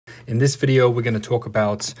In this video, we're going to talk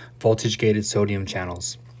about voltage-gated sodium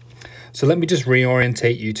channels. So let me just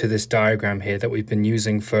reorientate you to this diagram here that we've been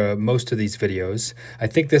using for most of these videos. I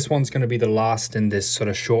think this one's going to be the last in this sort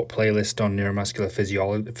of short playlist on neuromuscular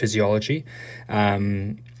physiology.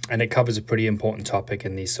 And it covers a pretty important topic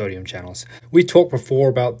in these sodium channels. We talked before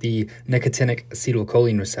about the nicotinic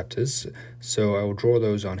acetylcholine receptors, so I will draw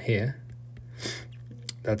those on here.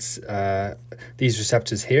 That's these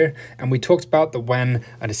receptors here. And we talked about that when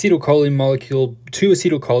an acetylcholine molecule, two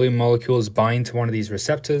acetylcholine molecules bind to one of these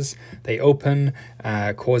receptors, they open,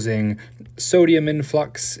 causing sodium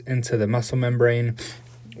influx into the muscle membrane,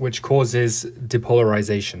 which causes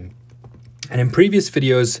depolarization. And in previous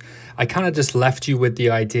videos, I kind of just left you with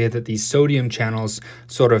the idea that these sodium channels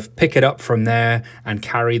sort of pick it up from there and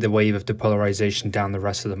carry the wave of depolarization down the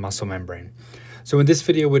rest of the muscle membrane. So in this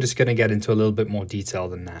video, we're just going to get into a little bit more detail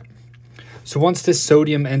than that. So once this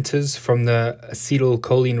sodium enters from the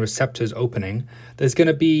acetylcholine receptors opening, there's going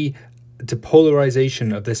to be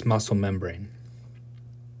depolarization of this muscle membrane.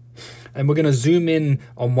 And we're going to zoom in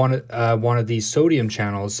on one of these sodium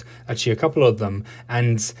channels, actually a couple of them,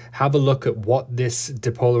 and have a look at what this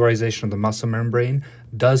depolarization of the muscle membrane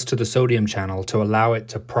does to the sodium channel to allow it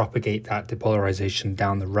to propagate that depolarization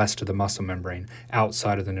down the rest of the muscle membrane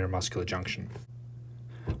outside of the neuromuscular junction.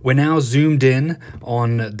 We're now zoomed in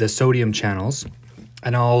on the sodium channels,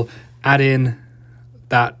 and I'll add in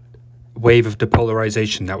that wave of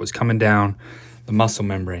depolarization that was coming down the muscle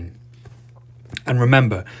membrane. And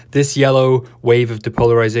remember, this yellow wave of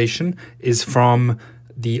depolarization is from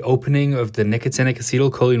the opening of the nicotinic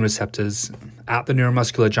acetylcholine receptors at the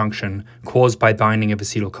neuromuscular junction caused by binding of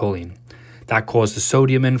acetylcholine. That caused the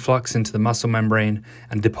sodium influx into the muscle membrane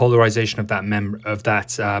and depolarization of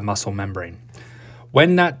that muscle membrane.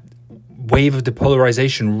 When that wave of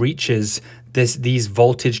depolarization reaches these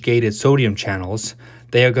voltage-gated sodium channels,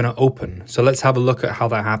 they are going to open. So let's have a look at how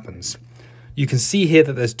that happens. You can see here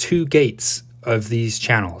that there's two gates of these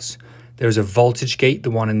channels. There's a voltage gate,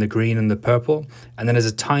 the one in the green and the purple, and then there's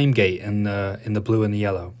a time gate in the blue and the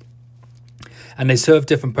yellow. And they serve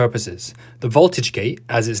different purposes. The voltage gate,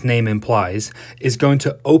 as its name implies, is going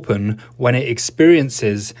to open when it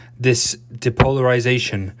experiences this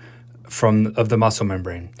depolarization of the muscle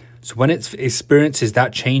membrane. So when it experiences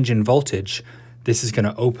that change in voltage, this is going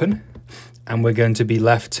to open, and we're going to be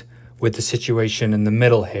left with the situation in the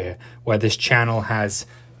middle here, where this channel has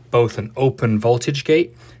both an open voltage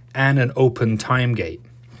gate and an open time gate.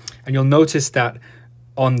 And you'll notice that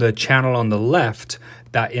on the channel on the left,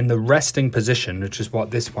 that in the resting position, which is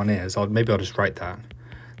what this one is, maybe I'll just write that.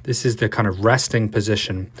 This is the kind of resting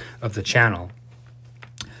position of the channel.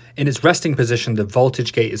 In its resting position, the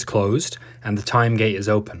voltage gate is closed and the time gate is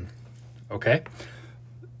open, okay?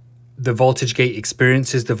 The voltage gate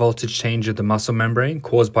experiences the voltage change of the muscle membrane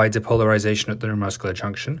caused by depolarization at the neuromuscular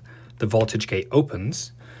junction. The voltage gate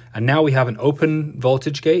opens, and now we have an open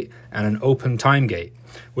voltage gate and an open time gate,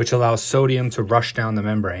 which allows sodium to rush down the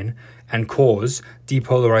membrane and cause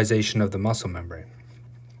depolarization of the muscle membrane.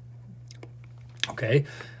 Okay,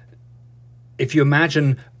 if you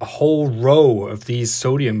imagine a whole row of these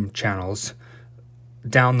sodium channels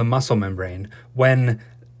down the muscle membrane, when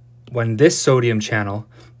this sodium channel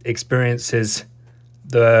experiences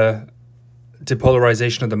the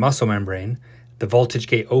depolarization of the muscle membrane, the voltage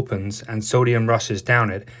gate opens and sodium rushes down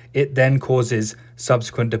it, it then causes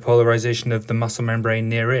subsequent depolarization of the muscle membrane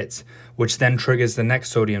near it, which then triggers the next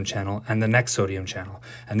sodium channel and the next sodium channel.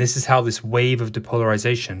 And this is how this wave of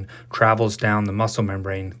depolarization travels down the muscle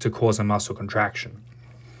membrane to cause a muscle contraction.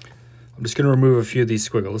 I'm just going to remove a few of these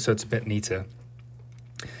squiggles so it's a bit neater.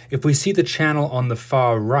 If we see the channel on the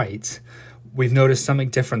far right, we've noticed something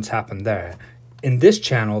different happened there. In this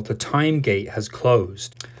channel, the time gate has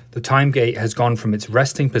closed. The time gate has gone from its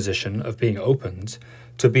resting position of being opened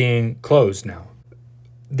to being closed now.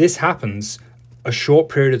 This happens a short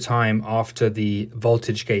period of time after the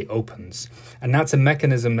voltage gate opens. And that's a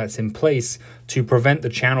mechanism that's in place to prevent the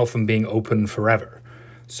channel from being open forever.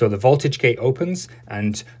 So the voltage gate opens,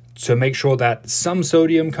 and to make sure that some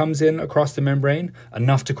sodium comes in across the membrane,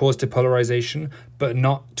 enough to cause depolarization, but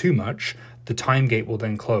not too much, the time gate will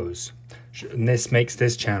then close. And this makes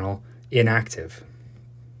this channel inactive.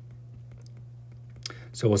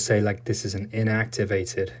 So we'll say like this is an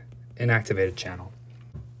inactivated channel.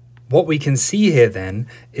 What we can see here then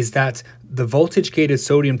is that the voltage-gated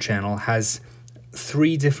sodium channel has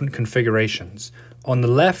three different configurations. On the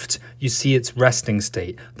left, you see its resting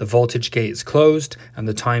state. The voltage gate is closed and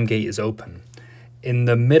the time gate is open. In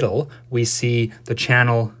the middle, we see the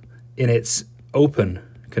channel in its open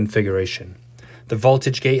configuration. The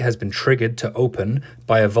voltage gate has been triggered to open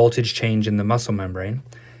by a voltage change in the muscle membrane,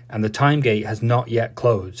 and the time gate has not yet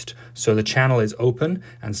closed, so the channel is open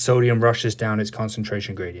and sodium rushes down its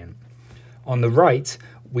concentration gradient. On the right,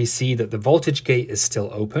 we see that the voltage gate is still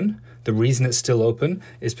open. The reason it's still open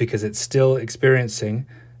is because it's still experiencing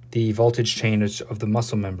the voltage change of the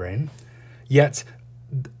muscle membrane, yet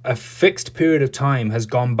a fixed period of time has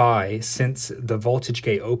gone by since the voltage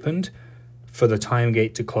gate opened for the time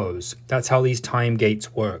gate to close. That's how these time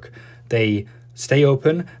gates work. They stay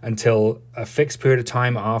open until a fixed period of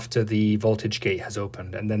time after the voltage gate has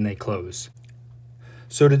opened, and then they close.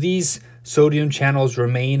 So do these sodium channels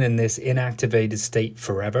remain in this inactivated state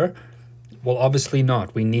forever? Well, obviously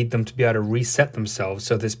not. We need them to be able to reset themselves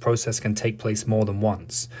so this process can take place more than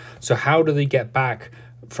once. So how do they get back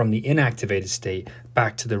from the inactivated state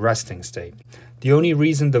back to the resting state? The only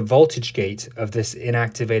reason the voltage gate of this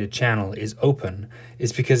inactivated channel is open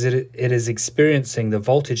is because it is experiencing the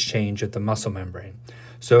voltage change of the muscle membrane.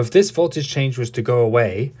 So if this voltage change was to go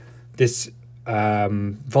away, this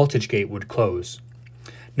voltage gate would close.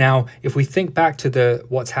 Now, if we think back to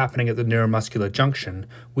what's happening at the neuromuscular junction,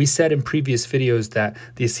 we said in previous videos that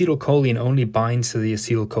the acetylcholine only binds to the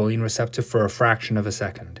acetylcholine receptor for a fraction of a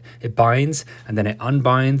second. It binds and then it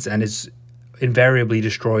unbinds and is invariably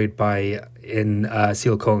destroyed in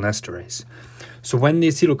acetylcholinesterase. So when the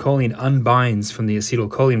acetylcholine unbinds from the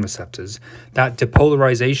acetylcholine receptors, that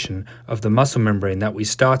depolarization of the muscle membrane that we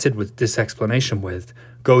started with this explanation with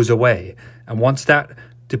goes away. And once that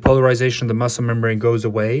depolarization of the muscle membrane goes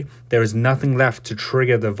away, there is nothing left to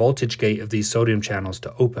trigger the voltage gate of these sodium channels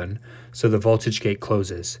to open, so the voltage gate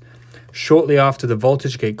closes. Shortly after the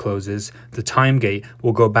voltage gate closes, the time gate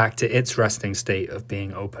will go back to its resting state of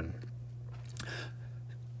being open.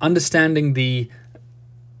 Understanding the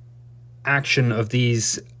action of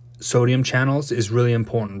these sodium channels is really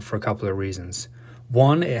important for a couple of reasons.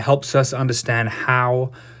 One, it helps us understand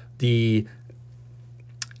how the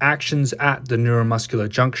actions at the neuromuscular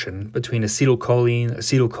junction between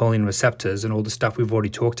acetylcholine receptors, and all the stuff we've already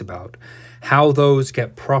talked about, how those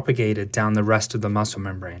get propagated down the rest of the muscle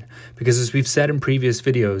membrane. Because as we've said in previous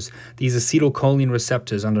videos, these acetylcholine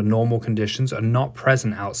receptors under normal conditions are not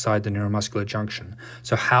present outside the neuromuscular junction.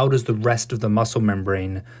 So how does the rest of the muscle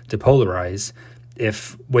membrane depolarize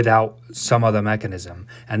if without some other mechanism?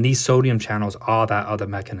 And these sodium channels are that other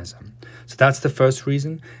mechanism. So that's the first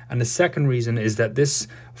reason. And the second reason is that this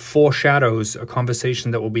foreshadows a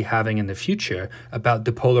conversation that we'll be having in the future about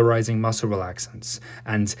depolarizing muscle relaxants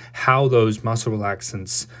and how those muscle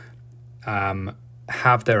relaxants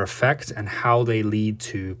have their effect and how they lead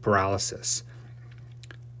to paralysis.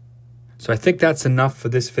 So I think that's enough for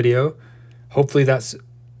this video. Hopefully that's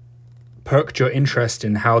perked your interest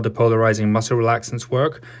in how depolarizing muscle relaxants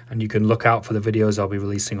work, and you can look out for the videos I'll be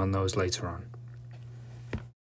releasing on those later on.